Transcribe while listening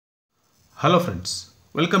Hello friends,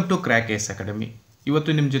 welcome to KAS academy.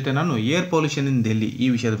 ಇವತ್ತು ನಿಮ್ಮ ಜೊತೆ ನಾನು ಏರ್ ಪೊಲ್ಯೂಷನ್ ಇನ್ ಡೆಲ್ಲಿ ಈ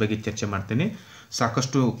ವಿಷಯದ ಬಗ್ಗೆ ಚರ್ಚೆ ಮಾಡ್ತೀನಿ.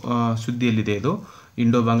 ಸಾಕಷ್ಟು ಸುದ್ದಿಯಲ್ಲಿದೆ ಇದು.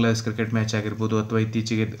 ಇಂಡೋ ಬಾಂಗ್ಲಾದೇಶ್ ಕ್ರಿಕೆಟ್ ಮ್ಯಾಚ್ ಆಗಿರ್ಬೋದು, ಅಥವಾ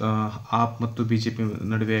ಇತ್ತೀಚೆಗೆ ಆಪ್ ಮತ್ತು BJP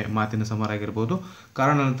ನಡುವೆ ಮಾತಿನ ಸಮರ ಆಗಿರ್ಬೋದು,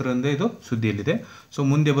 ಕಾರಣಾಂತರದಿಂದ ಇದು ಸುದ್ದಿಯಲ್ಲಿದೆ. ಸೊ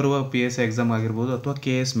ಮುಂದೆ ಬರುವ PSI ಎಕ್ಸಾಮ್ ಆಗಿರ್ಬೋದು, ಅಥವಾ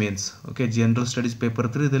KS mains, okay, general studies paper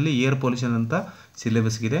 3 ಇದರಲ್ಲಿ ಏರ್ ಪೊಲ್ಯೂಷನ್ ಅಂತ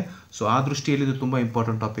ಸಿಲೆಬಸ್ಗಿದೆ. ಸೊ ಆ ದೃಷ್ಟಿಯಲ್ಲಿ ಇದು ತುಂಬ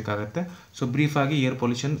ಇಂಪಾರ್ಟೆಂಟ್ ಟಾಪಿಕ್ ಆಗುತ್ತೆ. ಸೊ ಬ್ರೀಫ್ ಆಗಿ ಏರ್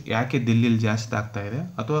ಪೊಲ್ಯೂಷನ್ ಯಾಕೆ ದಿಲ್ಲಿಯಲ್ಲಿ ಜಾಸ್ತಿ ಆಗ್ತಾ ಇದೆ,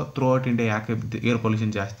 ಅಥವಾ ಥ್ರೂ ಔಟ್ ಇಂಡಿಯಾ ಯಾಕೆ ಏರ್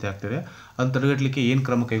ಪೊಲ್ಯೂಷನ್ ಜಾಸ್ತಿ ಆಗ್ತಿದೆ, ಅದನ್ನು ತಡೆಗಟ್ಟಲಿಕ್ಕೆ ಏನು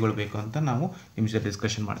ಕ್ರಮ ಕೈಗೊಳ್ಳಬೇಕು ಅಂತ ನಾವು ನಿಮ್ಮ ಜೊತೆ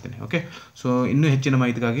ಡಿಸ್ಕಷನ್ ಮಾಡ್ತೀನಿ. ಓಕೆ, ಸೊ ಇನ್ನೂ ಹೆಚ್ಚಿನ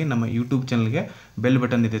ಮಾಹಿತಿಗಾಗಿ ನಮ್ಮ ಯೂಟ್ಯೂಬ್ ಚಾನಲ್ಗೆ ಬೆಲ್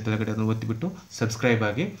ಬಟನ್ ಇದೆ ಕೆಳಗಡೆ, ಅದನ್ನು ಒತ್ತಿಬಿಟ್ಟು ಸಬ್ಸ್ಕ್ರೈಬ್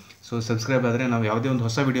ಆಗಿ. ಸೊ ಸಬ್ಸ್ಕ್ರೈಬ್ ಆದರೆ ನಾವು ಯಾವುದೇ ಒಂದು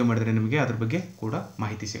ಹೊಸ ವಿಡಿಯೋ ಮಾಡಿದರೆ ನಿಮಗೆ ಅದ್ರ ಬಗ್ಗೆ ಕೂಡ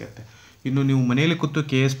ಮಾಹಿತಿ ಸಿಗುತ್ತೆ. ಇನ್ನು ನೀವು ಮನೆಯಲ್ಲಿ ಕೂತು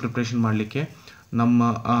KS ಪ್ರಿಪ್ರೇಷನ್ ಮಾಡಲಿಕ್ಕೆ ನಮ್ಮ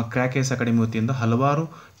KAS ಅಕಾಡೆಮಿ ವತಿಯಿಂದ ಹಲವಾರು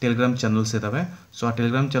ಟೆಲಿಗ್ರಾಮ್ ಚಾನಲ್ಸ್ ಇದ್ದಾವೆ. ಸೊ ಆ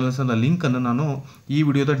ಟೆಲಿಗ್ರಾಮ್ ಚಾನಲ್ಸನ್ನ ಲಿಂಕನ್ನು ನಾನು ಈ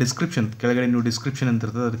ವಿಡಿಯೋದ ಡಿಸ್ಕ್ರಿಪ್ಷನ್ ಕೆಳಗಡೆ, ನೀವು ಡಿಸ್ಕ್ರಿಪ್ಷನ್ ಅಂತ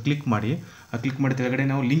ಇರ್ತದೆ, ಅದು ಕ್ಲಿಕ್ ಮಾಡಿ ಕೆಳಗಡೆ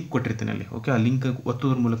ನಾವು ಲಿಂಕ್ ಕೊಟ್ಟಿರ್ತೀನಿ ಅಲ್ಲಿ. ಓಕೆ, ಆ ಲಿಂಕ್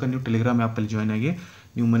ಒತ್ತೋದ್ರ ಮೂಲಕ ನೀವು ಟೆಲಿಗ್ರಾಮ್ ಆ್ಯಪಲ್ಲಿ ಜಾಯ್ನ್ ಆಗಿ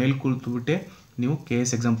ನೀವು ಮನೇಲಿ ಕೂತ್ಬಿಟ್ಟೆ ನೀವು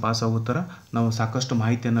KS ಎಕ್ಸಾಮ್ ಪಾಸ್ ಆಗೋ ಥರ ನಾವು ಸಾಕಷ್ಟು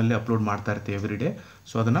ಮಾಹಿತಿಯನ್ನಲ್ಲಿ ಅಪ್ಲೋಡ್ ಮಾಡ್ತಾ ಇರ್ತೀವಿ ಎವ್ರಿ ಡೇ.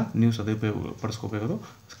 ಸೊ ಅದನ್ನು ನೀವು ಸದುಪಯೋಗ ಪಡಿಸ್ಕೋಬೇಕು.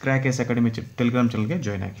 KAS ಅಕಾಡೆಮಿ ಟೆಲಿಗ್ರಾಮ್ ಚಾನಲ್ಗೆ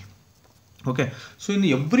ಜಾಯ್ನ್ ಆಗಿ. ಓಕೆ, ಸೊ ಇನ್ನು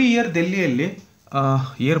ಎವ್ರಿ ಇಯರ್ ಡೆಲ್ಲಿಯಲ್ಲಿ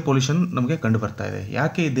ಏರ್ ಪೊಲ್ಯೂಷನ್ ನಮಗೆ ಕಂಡು ಬರ್ತಾ ಇದೆ.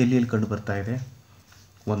 ಯಾಕೆ ದೆಹಲಿಯಲ್ಲಿ ಕಂಡು ಬರ್ತಾ ಇದೆ?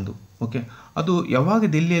 ಒಂದು, ಓಕೆ, ಅದು ಯಾವಾಗ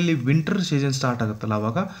ದೆಹಲಿಯಲ್ಲಿ ವಿಂಟರ್ ಸೀಸನ್ ಸ್ಟಾರ್ಟ್ ಆಗುತ್ತಲ್ಲ,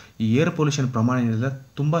 ಆವಾಗ ಈ ಏರ್ ಪೊಲ್ಯೂಷನ್ ಪ್ರಮಾಣ ಏನಿಲ್ಲ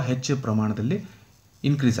ತುಂಬ ಹೆಚ್ಚು ಪ್ರಮಾಣದಲ್ಲಿ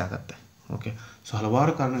ಇನ್ಕ್ರೀಸ್ ಆಗುತ್ತೆ. ಓಕೆ, ಸೊ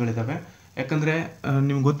ಹಲವಾರು ಕಾರಣಗಳಿದ್ದಾವೆ. ಯಾಕಂದರೆ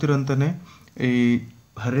ನಿಮ್ಗೆ ಗೊತ್ತಿರೋಂಥನೇ ಈ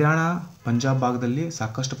ಹರಿಯಾಣ, ಪಂಜಾಬ್ ಭಾಗದಲ್ಲಿ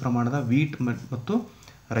ಸಾಕಷ್ಟು ಪ್ರಮಾಣದ ವೀಟ್ ಮತ್ತು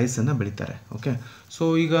ರೈಸನ್ನು ಬೆಳೀತಾರೆ. ಓಕೆ, ಸೊ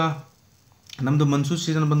ಈಗ ನಮ್ಮದು ಮನ್ಸೂನ್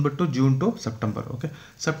ಸೀಸನ್ ಬಂದುಬಿಟ್ಟು June to September. Okay,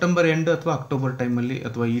 September end ಅಥವಾ ಅಕ್ಟೋಬರ್ ಟೈಮಲ್ಲಿ,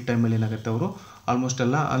 ಅಥವಾ ಈ ಟೈಮಲ್ಲಿ ಏನಾಗುತ್ತೆ, ಅವರು ಆಲ್ಮೋಸ್ಟ್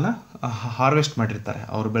ಎಲ್ಲ ಹಾರ್ವೆಸ್ಟ್ ಮಾಡಿರ್ತಾರೆ.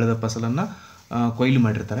 ಅವರು ಬೆಳೆದ ಫಸಲನ್ನು ಕೊಯ್ಲು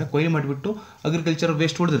ಮಾಡಿರ್ತಾರೆ. ಕೊಯ್ಲು ಮಾಡಿಬಿಟ್ಟು ಅಗ್ರಿಕಲ್ಚರ್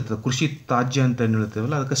ವೇಸ್ಟ್ ಉಳಿದಿರ್ತದೆ, ಕೃಷಿ ತ್ಯಾಜ್ಯ ಅಂತ ಏನು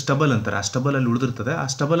ಹೇಳ್ತೀವಲ್ಲ, ಅದಕ್ಕೆ ಸ್ಟಬಲ್ ಅಂತಾರೆ. ಆ ಸ್ಟಬಲಲ್ಲಿ ಉಳಿದಿರ್ತದೆ. ಆ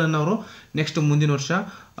ಸ್ಟಬಲನ್ನು ಅವರು ನೆಕ್ಸ್ಟ್ ಮುಂದಿನ ವರ್ಷ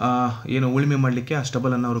ಏನು ಉಳುಮೆ ಮಾಡಲಿಕ್ಕೆ ಆ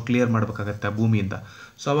ಸ್ಟಬಲನ್ನು ಅವರು ಕ್ಲಿಯರ್ ಮಾಡಬೇಕಾಗತ್ತೆ ಆ ಭೂಮಿಯಿಂದ.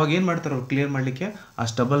 ಸೊ ಅವಾಗ ಏನು ಮಾಡ್ತಾರೆ, ಅವ್ರು ಕ್ಲಿಯರ್ ಮಾಡಲಿಕ್ಕೆ ಆ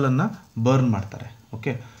ಸ್ಟಬಲನ್ನು ಬರ್ನ್ ಮಾಡ್ತಾರೆ.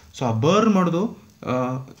 ಓಕೆ, ಸೊ ಆ ಬರ್ನ್ ಮಾಡೋದು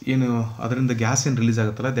ಏನು ಅದರಿಂದ ಗ್ಯಾಸ್ ಏನು ರಿಲೀಸ್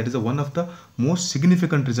ಆಗುತ್ತಲ್ಲ, that is one of the most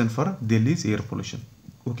significant reason for ದಿಲ್ಲೀಸ್ air pollution.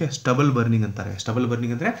 Okay, stubble burning ಅಂತಾರೆ. ಸ್ಟಬಲ್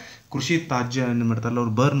ಬರ್ನಿಂಗ್ ಅಂದರೆ ಕೃಷಿ ತ್ಯಾಜ್ಯ ಏನು ಮಾಡ್ತಾರಲ್ಲ,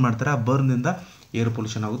 ಅವ್ರು ಬರ್ನ್ ಮಾಡ್ತಾರೆ. ಆ ಬರ್ನಿಂದ ಏರ್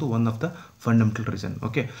ಪೊಲ್ಯೂಷನ್ ಆಗೋದು one of the fundamental reason.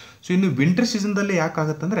 Okay, so ಇನ್ನು ವಿಂಟರ್ ಸೀಸನ್ದಲ್ಲಿ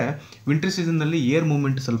ಯಾಕಾಗುತ್ತಂದರೆ, ವಿಂಟರ್ ಸೀಸನ್ನಲ್ಲಿ ಏರ್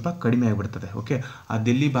ಮೂವ್ಮೆಂಟ್ ಸ್ವಲ್ಪ ಕಡಿಮೆ ಆಗಿಬಿಡ್ತದೆ. ಓಕೆ, ಆ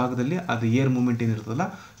ದಿಲ್ಲಿ ಭಾಗದಲ್ಲಿ ಅದು ಏರ್ ಮೂವ್ಮೆಂಟ್ ಏನಿರ್ತದಲ್ಲ,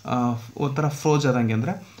 ಒಂಥರ ಫ್ರೋಜ್ ಆದಂಗೆ,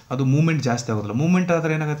 ಅಂದರೆ ಅದು ಮೂವ್ಮೆಂಟ್ ಜಾಸ್ತಿ ಆಗೋದಿಲ್ಲ. ಮೂವ್ಮೆಂಟ್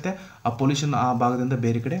ಆದರೆ ಏನಾಗುತ್ತೆ, ಆ ಪೊಲ್ಯೂಷನ್ ಆ ಭಾಗದಿಂದ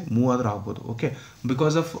ಬೇರೆ ಕಡೆ ಮೂವ್ ಆದರೂ ಆಗ್ಬೋದು. Okay,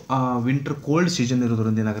 because of winter cold season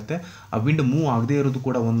ಇರೋದ್ರಿಂದ ಏನಾಗುತ್ತೆ, ಆ ವಿಂಡ್ ಮೂವ್ ಆಗದೇ ಇರೋದು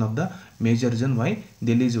ಕೂಡ one of the major reason why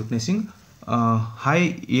Delhi is witnessing high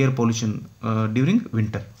air pollution during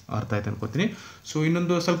winter. ಅರ್ಥ ಆಯ್ತು ಅನ್ಕೋತೀನಿ. ಸೊ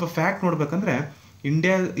ಇನ್ನೊಂದು ಸ್ವಲ್ಪ ಫ್ಯಾಕ್ಟ್ ನೋಡಬೇಕಂದ್ರೆ,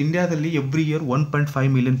 ಇಂಡಿಯಾದಲ್ಲಿ every year 1.5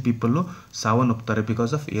 million people ಸಾವನ್ನಪ್ಪುತ್ತಾರೆ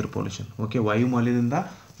because of air pollution. Okay, ವಾಯುಮಾಲಿನ್ಯದಿಂದ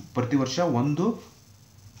ಪ್ರತಿ ವರ್ಷ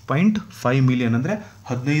 1.5 ಮಿಲಿಯನ್ ಅಂದರೆ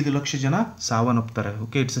 15 ಲಕ್ಷ ಜನ ಸಾವನ್ನಪ್ಪುತ್ತಾರೆ.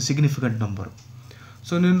 Okay, it's a significant number.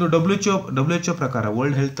 So ನಿಮ್ಮದು WHO ಪ್ರಕಾರ,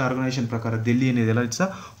 ವರ್ಲ್ಡ್ ಹೆಲ್ತ್ ಆರ್ಗನೈಸೇಷನ್ ಪ್ರಕಾರ, ದಿಲ್ಲಿ ಏನಿದೆಯಲ್ಲ, it's a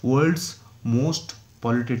world's most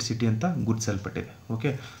polluted city ಅಂತ ಗುರುತಿಸಲ್ಪಟ್ಟಿದೆ.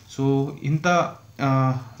 ಓಕೆ, ಸೊ ಇಂಥ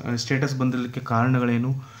ಸ್ಟೇಟಸ್ ಬಂದಿರಲಿಕ್ಕೆ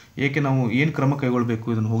ಕಾರಣಗಳೇನು, ಏಕೆ ನಾವು ಏನು ಕ್ರಮ ಕೈಗೊಳ್ಳಬೇಕು,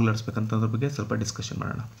 ಇದನ್ನು ಹೋಗಲಾಡಿಸ್ಬೇಕಂತದ್ರ ಬಗ್ಗೆ ಸ್ವಲ್ಪ ಡಿಸ್ಕಷನ್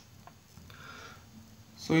ಮಾಡೋಣ.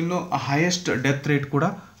 ಸೊ ಇನ್ನು ಹೈಯೆಸ್ಟ್ ಡೆತ್ ರೇಟ್ ಕೂಡ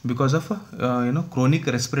because of chronic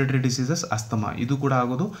respiratory diseases, asthma, ಇದು ಕೂಡ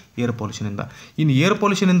ಆಗೋದು ಏರ್ ಪೊಲ್ಯೂಷನಿಂದ. ಇನ್ನು ಏರ್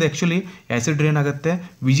ಪೊಲ್ಯೂಷನಿಂದ ಆ್ಯಕ್ಚುಲಿ ಆ್ಯಸಿಡ್ ರೇನ್ ಆಗುತ್ತೆ,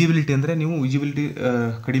 ವಿಜಿಬಿಲಿಟಿ ಅಂದರೆ ನೀವು ವಿಜಿಬಿಲಿಟಿ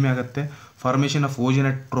ಕಡಿಮೆ ಆಗುತ್ತೆ, formation of ozone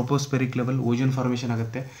at tropospheric level, ozone formation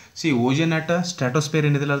ಆಗುತ್ತೆ. ಓಜನ್ ಅಟ್ ಸ್ಟ್ರಾಟೋಸ್ಫಿಯರ್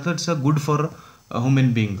ಏನಿದೆಲ್ಲ, it's a good for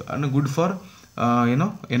human being and good for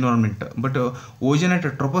environment. But ozone at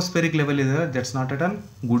tropospheric level ಇದೆ, that's not at all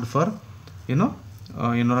good for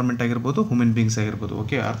environment ಆಗಿರ್ಬೋದು, human beings ಆಗಿರ್ಬೋದು.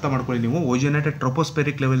 Okay, ಅರ್ಥ ಮಾಡ್ಕೊಳ್ಳಿ ನೀವು. Ozone at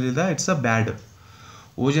tropospheric level ಇದೆ, it's a bad.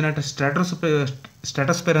 Ozone at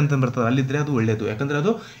stratosphere ಅಂತ ಬರ್ತದೆ, ಅಲ್ಲಿದ್ದರೆ ಅದು ಒಳ್ಳೆಯದು. ಯಾಕಂದರೆ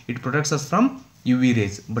ಅದು it protects us from UV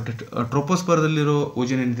race. But ಟ್ರೋಪೋಸ್ಫಿಯರ್ದಲ್ಲಿರೋ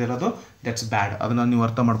ozone ಏನಿದೆಯಲ್ಲ, ಅದು ದಟ್ಸ್ ಬ್ಯಾಡ್. ಅದನ್ನು ನೀವು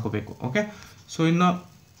ಅರ್ಥ ಮಾಡ್ಕೋಬೇಕು. ಓಕೆ, ಸೊ ಇನ್ನು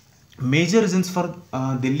major reasons for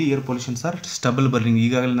Delhi air pollutions R stubble burning.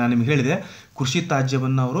 ಈಗಾಗಲೇ ನಾನು ನಿಮ್ಗೆ ಹೇಳಿದೆ, ಕೃಷಿ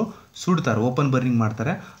ತ್ಯಾಜ್ಯವನ್ನು ಅವರು ಸುಡ್ತಾರೆ, ಓಪನ್ ಬರ್ನಿಂಗ್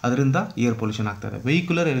ಮಾಡ್ತಾರೆ, ಅದರಿಂದ ಏರ್ ಪೊಲ್ಯೂಷನ್ ಆಗ್ತದೆ.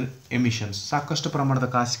 ವೆಹಿಕ್ಯುಲರ್ ಎಮಿಷನ್ಸ್, ಸಾಕಷ್ಟು ಪ್ರಮಾಣದ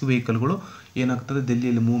ಖಾಸಗಿ ವೆಹಿಕಲ್ಗಳು ಏನಾಗ್ತದೆ,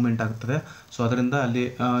 ದಿಲ್ಲಿಯಲ್ಲಿ ಮೂವ್ಮೆಂಟ್ ಆಗ್ತದೆ. ಸೊ ಅದರಿಂದ ಅಲ್ಲಿ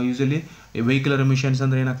ಯೂಶಲಿ ವೆಹಿಕ್ಯುಲರ್ ಎಮಿಷನ್ಸ್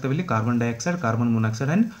ಅಂದರೆ ಏನಾಗ್ತವೆ, ಇಲ್ಲಿ carbon dioxide, carbon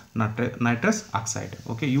monoxide and nitrous oxide.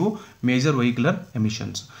 Okay, ಇವು ಮೇಜರ್ ವೆಹಿಕ್ಯುಲರ್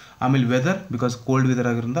ಎಮಿಷನ್ಸ್. ಆಮೇಲೆ ವೆದರ್, ಬಿಕಾಸ್ ಕೋಲ್ಡ್ ವೆದರ್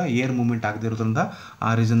ಆಗಿರೋದ್ರಿಂದ, ಏರ್ ಮೂವ್ಮೆಂಟ್ ಆಗದಿರೋದ್ರಿಂದ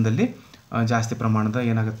ಆ ರೀಸನ್ದಲ್ಲಿ ಜಾಸ್ತಿ ಪ್ರಮಾಣದ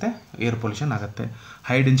ಏನಾಗುತ್ತೆ, ಏರ್ ಪೊಲ್ಯೂಷನ್ ಆಗುತ್ತೆ.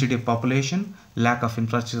 High density population, lack of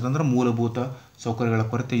infrastructure ಅಂದರೆ ಮೂಲಭೂತ ಸೌಕರ್ಯಗಳ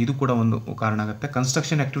ಕೊರತೆ, ಇದು ಕೂಡ ಒಂದು ಕಾರಣ ಆಗುತ್ತೆ.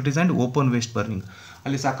 Construction activities and open waste burning,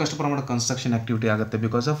 ಅಲ್ಲಿ ಸಾಕಷ್ಟು ಪ್ರಮಾಣದ ಕನ್ಸ್ಟ್ರಕ್ಷನ್ ಆಕ್ಟಿವಿಟಿ ಆಗುತ್ತೆ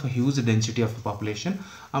because of huge density of population.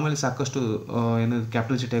 ಆಮೇಲೆ ಸಾಕಷ್ಟು ಏನು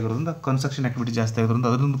ಕ್ಯಾಪಿಟಲ್ ಸಿಟಿ ಆಗಿರೋದ್ರಿಂದ ಕನ್ಸ್ಟ್ರಕ್ಷನ್ ಆಕ್ಟಿವಿಟಿ ಜಾಸ್ತಿ ಆಗಿರೋದ್ರಿಂದ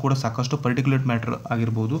ಅದರಿಂದ ಕೂಡ ಸಾಕಷ್ಟು ಪರ್ಟಿಕ್ಯುಲೇಟ್ ಮ್ಯಾಟರ್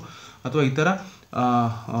ಆಗಿರ್ಬೋದು ಅಥವಾ ಈ ಥರ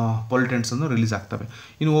ಪೊಲ್ಯೂಟೆಂಟ್ಸನ್ನು ರಿಲೀಸ್ ಆಗ್ತವೆ.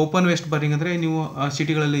 ಇನ್ನು ಓಪನ್ ವೇಸ್ಟ್ ಬರ್ನಿಂಗ್ ಅಂದರೆ ನೀವು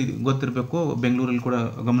ಸಿಟಿಗಳಲ್ಲಿ ಗೊತ್ತಿರಬೇಕು, ಬೆಂಗಳೂರಲ್ಲಿ ಕೂಡ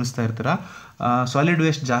ಗಮನಿಸ್ತಾ ಇರ್ತೀರ, ಸಾಲಿಡ್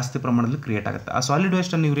ವೇಸ್ಟ್ ಜಾಸ್ತಿ ಪ್ರಮಾಣದಲ್ಲಿ ಕ್ರಿಯೇಟ್ ಆಗುತ್ತೆ. ಆ ಸಾಲಿಡ್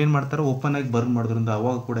ವೇಸ್ಟನ್ನು ಇವ್ರು ಏನು ಮಾಡ್ತಾರೆ, ಓಪನ್ ಆಗಿ ಬರ್ನ್ ಮಾಡೋದ್ರಿಂದ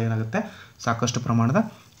ಅವಾಗ ಕೂಡ ಏನಾಗುತ್ತೆ, ಸಾಕಷ್ಟು ಪ್ರಮಾಣದ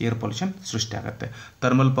ಏರ್ ಪೊಲ್ಯೂಷನ್ ಸೃಷ್ಟಿ ಆಗುತ್ತೆ.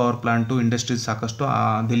 ಥರ್ಮಲ್ ಪವರ್ ಪ್ಲಾಂಟು, ಇಂಡಸ್ಟ್ರೀಸ್ ಸಾಕಷ್ಟು ಆ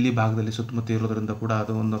ದಿಲ್ಲಿ ಭಾಗದಲ್ಲಿ ಸುತ್ತಮುತ್ತ ಇರೋದ್ರಿಂದ ಕೂಡ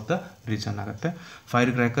ಅದು ಒಂದು ಆಫ್ ದ ರೀಸನ್ ಆಗುತ್ತೆ.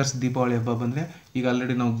 ಫೈರ್ ಕ್ರ್ಯಾಕರ್ಸ್, ದೀಪಾವಳಿ ಹಬ್ಬ ಬಂದರೆ ಈಗ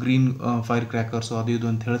ಆಲ್ರೆಡಿ ನಾವು ಗ್ರೀನ್ ಫೈರ್ ಕ್ರ್ಯಾಕರ್ಸು ಅದು ಇದು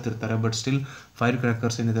ಅಂತ ಹೇಳ್ತಿರ್ತಾರೆ, ಬಟ್ ಸ್ಟಿಲ್ ಫೈರ್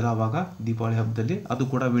ಕ್ರ್ಯಾಕರ್ಸ್ ಏನಿದೆ ಆವಾಗ ದೀಪಾವಳಿ ಹಬ್ಬದಲ್ಲಿ ಅದು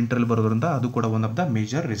ಕೂಡ ವಿಂಟ್ರಲ್ಲಿ ಬರೋದ್ರಿಂದ ಅದು ಕೂಡ one of the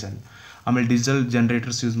major reason. ಆಮೇಲೆ ಡೀಸೆಲ್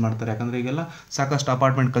ಜನರೇಟರ್ಸ್ ಯೂಸ್ ಮಾಡ್ತಾರೆ, ಯಾಕಂದರೆ ಈಗೆಲ್ಲ ಸಾಕಷ್ಟು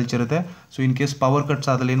ಅಪಾರ್ಟ್ಮೆಂಟ್ ಕಲ್ಚರ್ ಇರುತ್ತೆ. So in case power cuts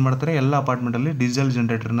ಆದಲ್ಲಿ ಏನು ಮಾಡ್ತಾರೆ, ಎಲ್ಲ ಅಪಾರ್ಟ್ಮೆಂಟಲ್ಲಿ ಡೀಸೆಲ್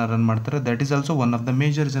ಜನರೇಟರ್ನ ರನ್ ಮಾಡ್ತಾರೆ. That is also one of the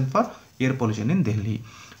major reason for air pollution in Delhi.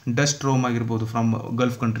 Dust Rome ಆಗಿರ್ಬೋದು ಫ್ರಮ್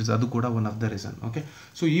ಗಲ್ಫ್ ಕಂಟ್ರೀಸ್, ಅದು ಕೂಡ one of the reason. Okay,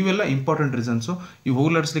 so ಇವೆಲ್ಲ ಇಂಪಾರ್ಟೆಂಟ್ ರೀಸನ್ಸು. ಇವು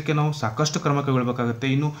ಹೋಗಲಾಡಿಸ್ಲಿಕ್ಕೆ ನಾವು ಸಾಕಷ್ಟು ಕ್ರಮ ಕೈಗೊಳ್ಳಬೇಕಾಗುತ್ತೆ.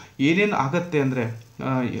 ಇನ್ನು ಏನೇನು ಆಗುತ್ತೆ ಅಂದರೆ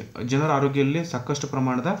ಜನರ ಆರೋಗ್ಯದಲ್ಲಿ ಸಾಕಷ್ಟು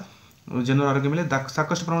ಪ್ರಮಾಣದ ಜನರ ಆರೋಗ್ಯ ಮೇಲೆ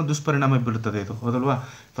ಸಾಕಷ್ಟು ಪ್ರಮಾಣದ ದುಷ್ಪರಿಣಾಮ ಬೀರುತ್ತದೆ ಇದು, ಹೌದಲ್ವಾ?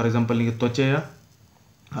 ಫಾರ್ ಎಕ್ಸಾಂಪಲ್ ನಿಮಗೆ ತ್ವಚೆಯ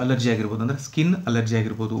ಅಲರ್ಜಿ ಆಗಿರ್ಬೋದು, ಅಂದರೆ ಸ್ಕಿನ್ ಅಲರ್ಜಿ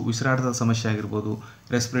ಆಗಿರ್ಬೋದು, ಉಸಿರಾಟದ ಸಮಸ್ಯೆ ಆಗಿರ್ಬೋದು,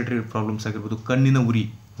 ರೆಸ್ಪಿರೇಟರಿ ಪ್ರಾಬ್ಲಮ್ಸ್ ಆಗಿರ್ಬೋದು, ಕಣ್ಣಿನ ಉರಿ,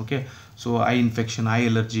 okay, so I infection, I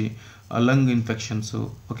allergy, lung infections,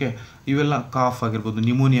 okay, ಇವೆಲ್ಲ ಕಾಫ್ ಆಗಿರ್ಬೋದು,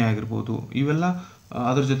 ನ್ಯೂಮೋನಿಯಾ ಆಗಿರ್ಬೋದು, ಇವೆಲ್ಲ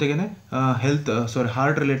ಅದ್ರ ಜೊತೆಗೇ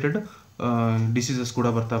ಹಾರ್ಟ್ ರಿಲೇಟೆಡ್ ಡಿಸೀಸಸ್ ಕೂಡ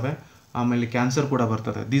ಬರ್ತವೆ. ಆಮೇಲೆ ಕ್ಯಾನ್ಸರ್ ಕೂಡ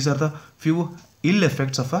ಬರ್ತದೆ. ದೀಸ್ ಆರ್ ದ ಫ್ಯೂ ಇಲ್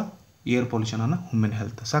effects of a air pollution on human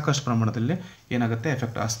health. ಸಾಕಷ್ಟು ಪ್ರಮಾಣದಲ್ಲಿ ಏನಾಗುತ್ತೆ,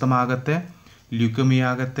 ಎಫೆಕ್ಟ್ ಅಸ್ತಮಾ ಆಗುತ್ತೆ, ಲ್ಯೂಕಮಿಯಾ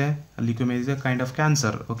ಆಗುತ್ತೆ. ಲ್ಯೂಕಮಿಯಾ is A kind of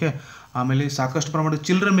cancer. Okay, ಆಮೇಲೆ ಸಾಕಷ್ಟು ಪ್ರಮಾಣದ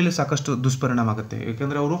ಚಿಲ್ಡ್ರನ್ ಮೇಲೆ ಸಾಕಷ್ಟು ದುಷ್ಪರಿಣಾಮ ಆಗುತ್ತೆ.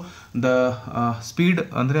 ಯಾಕೆಂದರೆ ಅವರು ಸ್ಪೀಡ್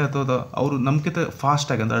ಅಂದರೆ ಅಥವಾ ಅವರು ನಮ್ಗಿಂತ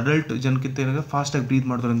ಫಾಸ್ಟಾಗಿ, ಅಂದರೆ ಅಡಲ್ಟ್ ಜನಕ್ಕಿಂತ ಏನಾಗುತ್ತೆ ಫಾಸ್ಟಾಗಿ ಬ್ರೀತ್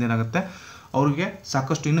ಮಾಡೋದ್ರಿಂದ ಏನಾಗುತ್ತೆ, ಅವ್ರಿಗೆ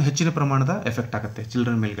ಸಾಕಷ್ಟು ಇನ್ನೂ ಹೆಚ್ಚಿನ ಪ್ರಮಾಣದ ಎಫೆಕ್ಟ್ ಆಗುತ್ತೆ.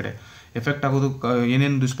 ಚಿಲ್ಡ್ರನ್ ಮೇಲ್ಗಡೆ ಎಫೆಕ್ಟ್ ಆಗೋದು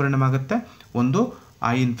ಏನೇನು ದುಷ್ಪರಿಣಾಮ ಆಗುತ್ತೆ, ಒಂದು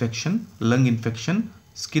I infection, lung infection,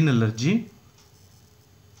 skin allergy,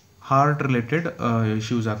 heart related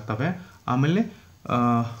issues ಆಗ್ತವೆ. ಆಮೇಲೆ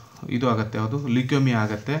ಇದು ಆಗುತ್ತೆ, ಯಾವುದು ಲ್ಯೂಕೇಮಿಯಾ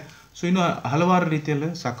ಆಗುತ್ತೆ. ಸೊ ಇನ್ನು ಹಲವಾರು ರೀತಿಯಲ್ಲಿ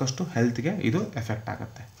ಸಾಕಷ್ಟು ಹೆಲ್ತ್ಗೆ ಇದು ಎಫೆಕ್ಟ್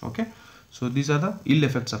ಆಗುತ್ತೆ. Okay, so these are the ಇಲ್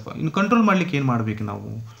ಎಫೆಕ್ಟ್ಸ್ ಆಫ್. ಇನ್ನು ಕಂಟ್ರೋಲ್ ಮಾಡಲಿಕ್ಕೆ ಏನು ಮಾಡಬೇಕು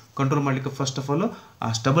ನಾವು? ಕಂಟ್ರೋಲ್ ಮಾಡಲಿಕ್ಕೆ ಫಸ್ಟ್ ಆಫ್ ಆಲ್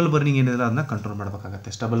ಆ ಸ್ಟಬಲ್ ಬರ್ನಿಂಗ್ ಏನಿದೆ ಅದನ್ನ ಕಂಟ್ರೋಲ್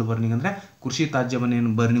ಮಾಡಬೇಕಾಗತ್ತೆ. ಸ್ಟಬಲ್ ಬರ್ನಿಂಗ್ ಅಂದರೆ ಕೃಷಿ ತ್ಯಾಜ್ಯವನ್ನು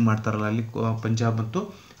ಏನು ಬರ್ನಿಂಗ್ ಮಾಡ್ತಾರಲ್ಲ ಅಲ್ಲಿ ಪಂಜಾಬ್ ಮತ್ತು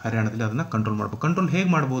ಹರಿಯಾಣದಲ್ಲಿ ಅದನ್ನು ಕಂಟ್ರೋಲ್ ಮಾಡಬೇಕು. ಕಂಟ್ರೋಲ್ ಹೇಗೆ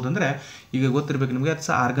ಮಾಡ್ಬೋದು ಅಂದರೆ, ಈಗ ಗೊತ್ತಿರಬೇಕು ನಿಮಗೆ,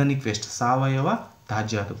 ಅದು ಆರ್ಗಾನಿಕ್ ವೇಸ್ಟ್, ಸಾವಯವ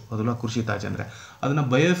ತ್ಯಾಜ್ಯ, ಅದು ಅದಲ್ಲ ಕೃಷಿ ತ್ಯಾಜ್ಯ ಅಂದರೆ ಅದನ್ನು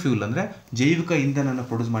ಬಯೋಫ್ಯೂಲ್ ಅಂದರೆ ಜೈವಿಕ ಇಂಧನವನ್ನು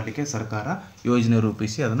ಪ್ರೊಡ್ಯೂಸ್ ಮಾಡಲಿಕ್ಕೆ ಸರ್ಕಾರ ಯೋಜನೆ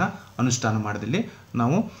ರೂಪಿಸಿ ಅದನ್ನು ಅನುಷ್ಠಾನ ಮಾಡಿದಲ್ಲಿ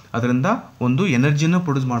ನಾವು ಅದರಿಂದ ಒಂದು ಎನರ್ಜಿನ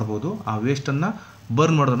ಪ್ರೊಡ್ಯೂಸ್ ಮಾಡ್ಬೋದು. ಆ ವೇಸ್ಟನ್ನು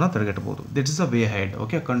ಬರ್ನ್ ಮಾಡೋದನ್ನ ತಡೆಗಟ್ಟಬಹುದು. That is a way head.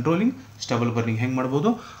 Okay, controlling stubble burning ಹೆಂಗೆ ಮಾಡ್ಬೋದು?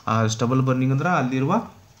 ಆ ಸ್ಟಬಲ್ ಬರ್ನಿಂಗ್ ಅಂದ್ರೆ ಅಲ್ಲಿರುವ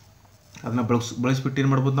ಅದನ್ನು ಬಳಸಿಬಿಟ್ಟು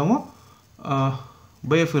ಏನು ಮಾಡ್ಬೋದು ನಾವು,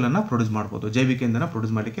 ಬಯೋಫ್ಯೂಲನ್ನು ಪ್ರೊಡ್ಯೂಸ್ ಮಾಡ್ಬೋದು. ಜೈವಿಕ ಇಂಧನ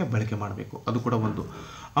ಪ್ರೊಡ್ಯೂಸ್ ಮಾಡಲಿಕ್ಕೆ ಬಳಕೆ ಮಾಡಬೇಕು, ಅದು ಕೂಡ ಒಂದು.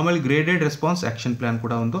 ಆಮೇಲೆ ಗ್ರೇಡೆಡ್ ರೆಸ್ಪಾನ್ಸ್ ಆ್ಯಕ್ಷನ್ ಪ್ಲ್ಯಾನ್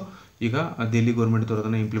ಕೂಡ ಒಂದು ಈಗ ದೆಹಲಿ ಗೌರ್ಮೆಂಟ್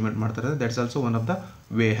ಅದನ್ನು ಇಂಪ್ಲಿಮೆಂಟ್ ಮಾಡ್ತಾರೆ. That's also one of the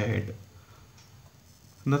way head.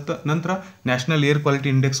 ನಂತರ ನ್ಯಾಷನಲ್ ಏರ್ ಕ್ವಾಲಿಟಿ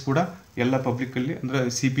ಇಂಡೆಕ್ಸ್ ಕೂಡ ಎಲ್ಲ ಪಬ್ಲಿಕ್ಕಲ್ಲಿ, ಅಂದರೆ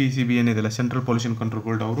CPCB ಏನಿದೆಲ್ಲ, ಸೆಂಟ್ರಲ್ ಪೊಲ್ಯೂಷನ್ ಕಂಟ್ರೋಲ್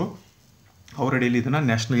ಬೋರ್ಡ್, ಅವ್ರ ಅಡಿಯಲ್ಲಿ ಇದನ್ನು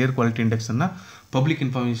ನ್ಯಾಷನಲ್ ಏರ್ ಕ್ವಾಲಿಟಿ ಇಂಡೆಕ್ಸನ್ನು ಪಬ್ಲಿಕ್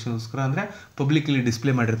ಇನ್ಫಾರ್ಮೇಷನ್ಸ್ಕರ ಅಂದರೆ ಪಬ್ಲಿಕಲ್ಲಿ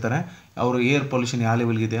ಡಿಸ್ಪ್ಲೇ ಮಾಡಿರ್ತಾರೆ. ಅವರು ಏರ್ ಪೊಲ್ಯೂಷನ್ ಯಾವ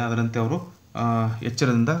ಲೆವೆಲ್ಗಿದೆ ಅದರಂತೆ ಅವರು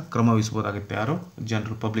ಎಚ್ಚರದಿಂದ ಕ್ರಮ ವಹಿಸ್ಬೋದಾಗುತ್ತೆ ಯಾರು,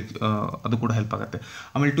 ಜನರು, ಪಬ್ಲಿಕ್. ಅದು ಕೂಡ ಹೆಲ್ಪ್ ಆಗುತ್ತೆ.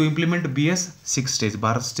 ಆಮೇಲೆ to implement BS 6 stage,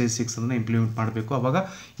 Bharat stage 6 ಅದನ್ನು ಇಂಪ್ಲಿಮೆಂಟ್ ಮಾಡಬೇಕು. ಆವಾಗ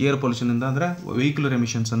ಏರ್ ಪೊಲ್ಯೂಷನಿಂದ ಅಂದರೆ ವೆಹಿಕ್ಯುಲರ್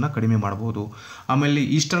ಎಮಿಷನ್ಸನ್ನು ಕಡಿಮೆ ಮಾಡ್ಬೋದು. ಆಮೇಲೆ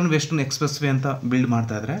ಈಸ್ಟರ್ನ್ ವೆಸ್ಟರ್ನ್ ಎಕ್ಸ್ಪ್ರೆಸ್ ವೇ ಅಂತ ಬಿಲ್ಡ್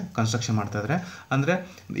ಮಾಡ್ತಾಯಿದ್ರೆ, ಕನ್ಸ್ಟ್ರಕ್ಷನ್ ಮಾಡ್ತಾಯಿದ್ರೆ, ಅಂದರೆ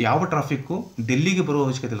ಯಾವ ಟ್ರಾಫಿಕ್ಕು ಡೆಲ್ಲಿಗೆ ಬರುವ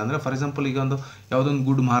ಅವಶ್ಯಕತೆ ಇಲ್ಲ. ಅಂದರೆ ಫಾರ್ ಎಕ್ಸಾಂಪಲ್ ಈಗ ಯಾವುದೊಂದು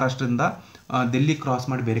ಗುಡ್ ಮಹಾರಾಷ್ಟ್ರದಿಂದ ಡೆಲ್ಲಿ ಕ್ರಾಸ್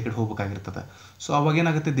ಮಾಡಿ ಬೇರೆ ಕಡೆ ಹೋಗಬೇಕಾಗಿರ್ತದೆ. So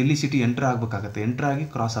ಅವಾಗೇನಾಗುತ್ತೆ, Delhi city entry ಆಗಬೇಕಾಗುತ್ತೆ, entry ಆಗಿ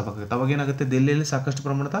ಕ್ರಾಸ್ ಆಗಬೇಕಾಗುತ್ತೆ. ಅವಾಗೇನಾಗುತ್ತೆ, ಡೆಲ್ಲಿಯಲ್ಲಿ ಸಾಕಷ್ಟು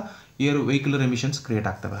ಪ್ರಮಾಣದ ಏರ್ ವೆಹಿಕ್ಯುಲರ್ ಎಮಿಷನ್ಸ್ ಕ್ರಿಯೇಟ್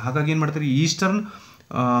ಆಗ್ತವೆ. ಹಾಗಾಗಿ ಏನು ಮಾಡ್ತಾರೆ, eastern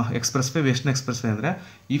express way, western express way ಅಂದರೆ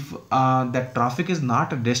if that traffic is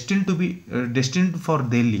not ಡೆಸ್ಟಿನ್ಡ್ for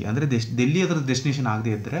Delhi, ಅಂದರೆ ಡೆಲ್ಲಿ ಅದರ ಡೆಸ್ಟಿನೇಷನ್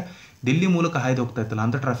ಆಗದೇ ಇದ್ದರೆ ಡೆಲ್ಲಿ ಮೂಲಕ ಹಾಯ್ದು ಹೋಗ್ತಾ ಇತ್ತಲ್ಲ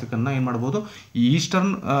ಅಂಥ ಟ್ರಾಫಿಕನ್ನು ಏನು ಮಾಡ್ಬೋದು, ಈ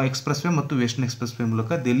ಈಸ್ಟರ್ನ್ ಎಕ್ಸ್ಪ್ರೆಸ್ ವೇ ಮತ್ತು ವೆಸ್ಟರ್ನ್ ಎಕ್ಸ್ಪ್ರೆಸ್ ವೇ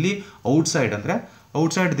ಮೂಲಕ ಡೆಲ್ಲಿ ಔಟ್ಸೈಡ್, ಅಂದರೆ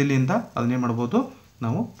ಔಟ್ಸೈಡ್ ಡೆಲ್ಲಿಯಿಂದ ಅದನ್ನೇನು ಮಾಡ್ಬೋದು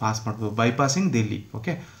ನಾವು ಪಾಸ್ ಮಾಡ್ಬೋದು, ಬೈಪಾಸಿಂಗ್ ಡೆಲ್ಲಿ.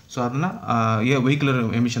 ಓಕೆ, ಸೊ ಅದನ್ನು ವೆಹಿಕ್ಯುಲರ್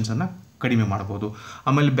ಎಮಿಷನ್ಸನ್ನು ಕಡಿಮೆ ಮಾಡ್ಬೋದು.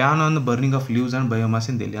 ಆಮೇಲೆ ban on burning of leaves and biomass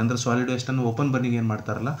ಇನ್ ಡೆಲ್ಲಿ, ಅಂದರೆ ಸಾಲಿಡ್ ವೇಸ್ಟನ್ನು ಓಪನ್ ಬರ್ನಿಂಗ್ ಏನು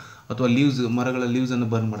ಮಾಡ್ತಾರಲ್ಲ, ಅಥವಾ ಮರಗಳ ಲೀವ್ಸನ್ನು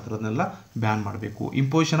ಬರ್ನ್ ಮಾಡ್ತಾರೆ, ಅದನ್ನೆಲ್ಲ ಬ್ಯಾನ್ ಮಾಡಬೇಕು.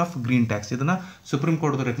 ಇಂಪೋಸಿಷನ್ ಆಫ್ ಗ್ರೀನ್ ಟ್ಯಾಕ್ಸ್, ಇದನ್ನು ಸುಪ್ರೀಂ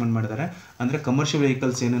ಕೋರ್ಟ್ ರೆಕಮೆಂಡ್ ಮಾಡಿದ್ದಾರೆ. ಅಂದರೆ ಕಮರ್ಷಿಯಲ್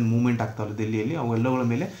ವೆಹಿಕಲ್ಸ್ ಏನೇನು ಮೂವ್ಮೆಂಟ್ ಆಗ್ತಾವಲ್ಲ ಡೆಲ್ಲಿಯಲ್ಲಿ, ಅವೆಲ್ಲಗಳ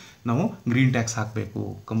ಮೇಲೆ ನಾವು ಗ್ರೀನ್ ಟ್ಯಾಕ್ಸ್ ಹಾಕಬೇಕು.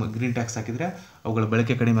 ಗ್ರೀನ್ ಟ್ಯಾಕ್ಸ್ ಹಾಕಿದರೆ ಅವುಗಳ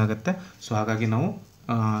ಬಳಕೆ ಕಡಿಮೆ ಆಗುತ್ತೆ. ಸೊ ಹಾಗಾಗಿ ನಾವು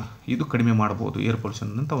ಇದು ಕಡಿಮೆ ಮಾಡ್ಬೋದು ಏರ್ ಪೊಲ್ಯೂಷನ್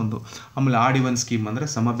ಅಂತ ಒಂದು. ಆಮೇಲೆ RD1 ಸ್ಕೀಮ್ ಅಂದರೆ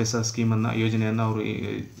ಸಮಬೆಸ ಸ್ಕೀಮನ್ನು, ಯೋಜನೆಯನ್ನು ಅವರು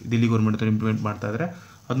ದಿಲ್ಲಿ ಗೌರ್ಮೆಂಟ್ ಇಂಪ್ಲಿಮೆಂಟ್ ಮಾಡ್ತಾಯಿದ್ರೆ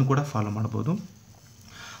ಅದನ್ನು ಕೂಡ ಫಾಲೋ ಮಾಡ್ಬೋದು.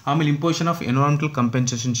 ಆಮೇಲೆ imposition of environmental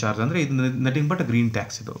compensation charge ಅಂದರೆ ಇದು ನಥಿಂಗ್ ಬಟ್ ಗ್ರೀನ್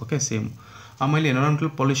ಟ್ಯಾಕ್ಸ್ ಇದು. Okay, same. ಆಮೇಲೆ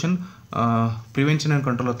environmental pollution prevention and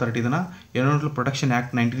control authority ಇದನ್ನು ಎನ್ವೈರನ್ಮೆಂಟಲ್ ಪ್ರೊಟೆಕ್ಷನ್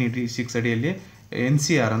ಆ್ಯಕ್ಟ್ 1986 ಅಡಿಯಲ್ಲಿ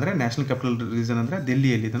NCR ಅಂದರೆ ನ್ಯಾಷನಲ್ ಕ್ಯಾಪಿಟಲ್ ರೀಜನ್ ಅಂದರೆ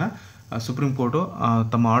ದೆಹಲಿಯಲ್ಲಿ ಇದನ್ನು ಸುಪ್ರೀಂ ಕೋರ್ಟು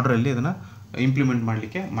ತಮ್ಮ ಆರ್ಡ್ರಲ್ಲಿ ಇದನ್ನು ಇಂಪ್ಲಿಮೆಂಟ್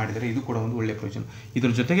ಮಾಡಲಿಕ್ಕೆ ಮಾಡಿದರೆ. ಇದು ಕೂಡ ಒಂದು ಒಳ್ಳೆಯ ಪ್ರಯೋಜನ. ಇದ್ರ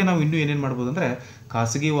ಜೊತೆಗೆ ನಾವು ಇನ್ನೂ ಏನೇನು ಮಾಡ್ಬೋದು ಅಂದರೆ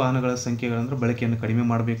ಖಾಸಗಿ ವಾಹನಗಳ ಸಂಖ್ಯೆಗಳಂದ್ರೆ ಬಳಕೆಯನ್ನು ಕಡಿಮೆ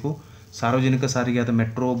ಮಾಡಬೇಕು. ಸಾರ್ವಜನಿಕ ಸಾರಿಗೆಯಾದ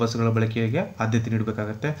ಮೆಟ್ರೋ ಬಸ್ಗಳ ಬಳಕೆಗೆ ಆದ್ಯತೆ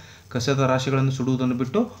ನೀಡಬೇಕಾಗತ್ತೆ. ಕಸದ ರಾಶಿಗಳನ್ನು ಸುಡುವುದನ್ನು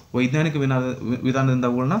ಬಿಟ್ಟು ವೈಜ್ಞಾನಿಕ ವಿಧಾನದಿಂದ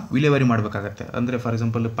ಅವುಗಳನ್ನ ವಿಲೇವಾರಿ ಮಾಡಬೇಕಾಗತ್ತೆ. ಅಂದರೆ ಫಾರ್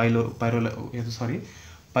ಎಕ್ಸಾಂಪಲ್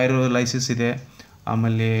ಪೈರೋಲೈಸಿಸ್ ಇದೆ,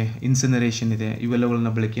 ಆಮೇಲೆ ಇನ್ಸಿನರೇಷನ್ ಇದೆ,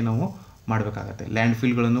 ಇವೆಲ್ಲಗಳನ್ನ ಬಳಕೆ ನಾವು ಮಾಡಬೇಕಾಗತ್ತೆ. ಲ್ಯಾಂಡ್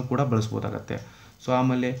ಫಿಲ್ಗಳನ್ನು ಕೂಡ ಬಳಸ್ಬೋದಾಗತ್ತೆ. ಸೊ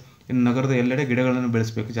ಆಮೇಲೆ ನಗರದ ಎಲ್ಲೆಡೆ ಗಿಡಗಳನ್ನು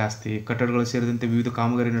ಬೆಳೆಸಬೇಕು ಜಾಸ್ತಿ. ಕಟ್ಟಡಗಳು ಸೇರಿದಂತೆ ವಿವಿಧ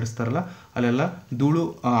ಕಾಮಗಾರಿ ನಡೆಸ್ತಾರಲ್ಲ ಅಲ್ಲೆಲ್ಲ ಧೂಳು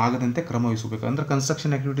ಆಗದಂತೆ ಕ್ರಮ ವಹಿಸಬೇಕು. ಅಂದರೆ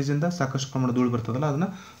ಕನ್ಸ್ಟ್ರಕ್ಷನ್ ಆ್ಯಕ್ಟಿವಿಟೀಸಿಂದ ಸಾಕಷ್ಟು ಪ್ರಮಾಣ ಧೂಳು ಬರ್ತದಲ್ಲ, ಅದನ್ನು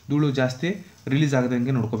ಧೂಳು ಜಾಸ್ತಿ ರಿಲೀಸ್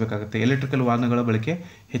ಆಗದಂಗೆ ನೋಡ್ಕೋಬೇಕಾಗುತ್ತೆ. ಎಲೆಕ್ಟ್ರಿಕಲ್ ವಾಹನಗಳ ಬಳಕೆ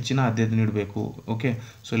ಹೆಚ್ಚಿನ ಆದ್ಯತೆ ನೀಡಬೇಕು. ಓಕೆ,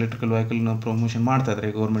 ಸೊ ಎಲೆಕ್ಟ್ರಿಕಲ್ ವೆಹಿಕಲ್ನ ಪ್ರಮೋಷನ್ ಮಾಡ್ತಾ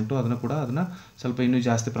ಇದ್ದಾರೆ ಗೌರ್ಮೆಂಟು, ಅದನ್ನು ಸ್ವಲ್ಪ ಇನ್ನೂ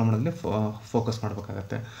ಜಾಸ್ತಿ ಪ್ರಮಾಣದಲ್ಲಿ ಫೋಕಸ್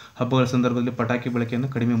ಮಾಡಬೇಕಾಗತ್ತೆ. ಹಬ್ಬಗಳ ಸಂದರ್ಭದಲ್ಲಿ ಪಟಾಕಿ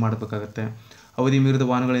ಬಳಕೆಯನ್ನು ಕಡಿಮೆ ಮಾಡಬೇಕಾಗತ್ತೆ. ಅವಧಿ ಮೀರಿದ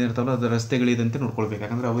ವಾಹನಗಳೇನಿರ್ತಾವಲ್ಲ ಅದು ರಸ್ತೆಗಳಿದಂತೆ ನೋಡ್ಕೊಳ್ಬೇಕು.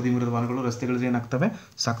 ಯಾಕಂದರೆ ಅವಧಿ ಮೀರಿದ ವಾಹನಗಳು ರಸ್ತೆಗಳಲ್ಲಿ ಏನಾಗ್ತವೆ,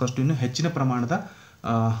 ಸಾಕಷ್ಟು ಇನ್ನೂ ಹೆಚ್ಚಿನ ಪ್ರಮಾಣದ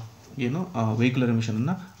ವೆಹಿಕುಲರ್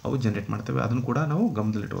ಎಮಿಷನನ್ನು ಅವು ಜನರೇಟ್ ಮಾಡ್ತವೆ. ಅದನ್ನು ಕೂಡ ನಾವು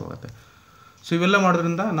ಗಮನದಲ್ಲಿಟ್ಟುಕೋಗುತ್ತೆ. ಸೊ ಇವೆಲ್ಲ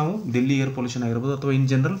ಮಾಡೋದ್ರಿಂದ ನಾವು ದಿಲ್ಲಿ ಏರ್ ಪೊಲ್ಯೂಷನ್ ಆಗಿರ್ಬೋದು ಅಥವಾ ಇನ್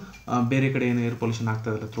ಜನರಲ್ ಬೇರೆ ಕಡೆ ಏನು ಏರ್ ಪೊಲ್ಯೂಷನ್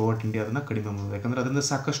ಆಗ್ತದಲ್ಲ ಥ್ರೂ ಔಟ್ ಇಂಡಿಯಾ ಅದನ್ನು ಕಡಿಮೆ ಮಾಡ್ಬೋದು. ಯಾಕಂದರೆ ಅದರಿಂದ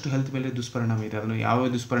ಸಾಕಷ್ಟು ಹೆಲ್ತ್ ಮೇಲೆ ದುಷ್ಪರಿಣಾಮ ಇದೆ. ಅದನ್ನು ಯಾವ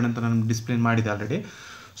ದುಷ್ಪರಿಣಾಮ ಅಂತ ನಾನು ಡಿಸ್ಪ್ಲೇನ್ ಮಾಡಿದೆ ಆಲ್ರೆಡಿ.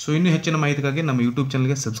 ಸೊ ಇನ್ನೂ ಹೆಚ್ಚಿನ ಮಾಹಿತಿಗಾಗಿ ನಮ್ಮ ಯೂಟ್ಯೂಬ್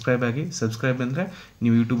ಚಾನಲ್ಗೆ ಸಬ್ಸ್ಕ್ರೈಬ್ ಆಗಿ. ಸಬ್ಸ್ಕ್ರೈಬ್ ಅಂದರೆ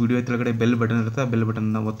ನೀವು ಯೂಟ್ಯೂಬ್ ವಿಡಿಯೋ ಕೆಳಗಡೆ ಬೆಲ್ ಬಟನ್ ಇರುತ್ತೆ, ಆ ಬೆಲ್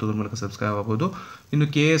ಬಟನ್ನ ಒತ್ತೋದ್ರ ಮೂಲಕ ಸಬ್ಸ್ಕ್ರೈಬ್ ಆಗ್ಬೋದು. ಇನ್ನು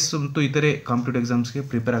KS ಮತ್ತು ಇತರೆ ಕಾಂಪಿಟೇಟಿವ್ ಎಕ್ಸಾಮ್ಸ್ಗೆ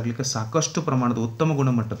ಪ್ರಿಪೇರ್ ಆಗಲಿಕ್ಕೆ ಸಾಕಷ್ಟು ಪ್ರಮಾಣದ ಉತ್ತಮ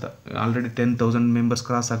ಗುಣಮಟ್ಟದ ಆಲ್ರೆಡಿ 10,000 ಮೆಂಬರ್ಸ್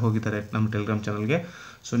ಕ್ರಾಸ್ ಆಗಿ ಹೋಗಿದ್ದಾರೆ ನಮ್ಮ ಟೆಲಿಗ್ರಾಮ್ ಚಾನಲ್ಗೆ.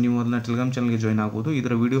 ಸೊ ನೀವು ಅದನ್ನ ಟೆಲಿಗ್ರಾಮ್ ಚಾನಲ್ಗೆ ಜಾಯ್ನ್ ಆಗ್ಬೋದು.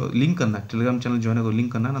 ಇದರ ವಿಡಿಯೋ ಲಿಂಕನ್ನು ಟೆಲಿಗ್ರಾಮ್ ಚಾನಲ್ ಜಾಯ್ನ್ ಆಗೋ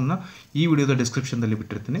ಲಿಂಕನ್ನು ನನ್ನ ಈ ವಿಡಿಯೋದ ಡಿಸ್ಕ್ರಿಪ್ಷನ್ದಲ್ಲಿ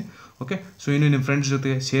ಬಿಟ್ಟಿರ್ತೀನಿ. ಓಕೆ, ಸೊ ಇನ್ನು ನಿಮ್ಮ ಫ್ರೆಂಡ್ಸ್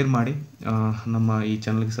ಜೊತೆ ಶೇರ್ ಮಾಡಿ ನಮ್ಮ ಈ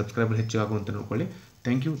ಚಾನಲ್ಗೆ ಸಬ್ಸ್ಕ್ರೈಬರ್ ಹೆಚ್ಚು ಆಗುವಂತೆ ನೋಡ್ಕೊಳ್ಳಿ.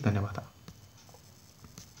 ಥ್ಯಾಂಕ್ ಯು, ಧನ್ಯವಾದ.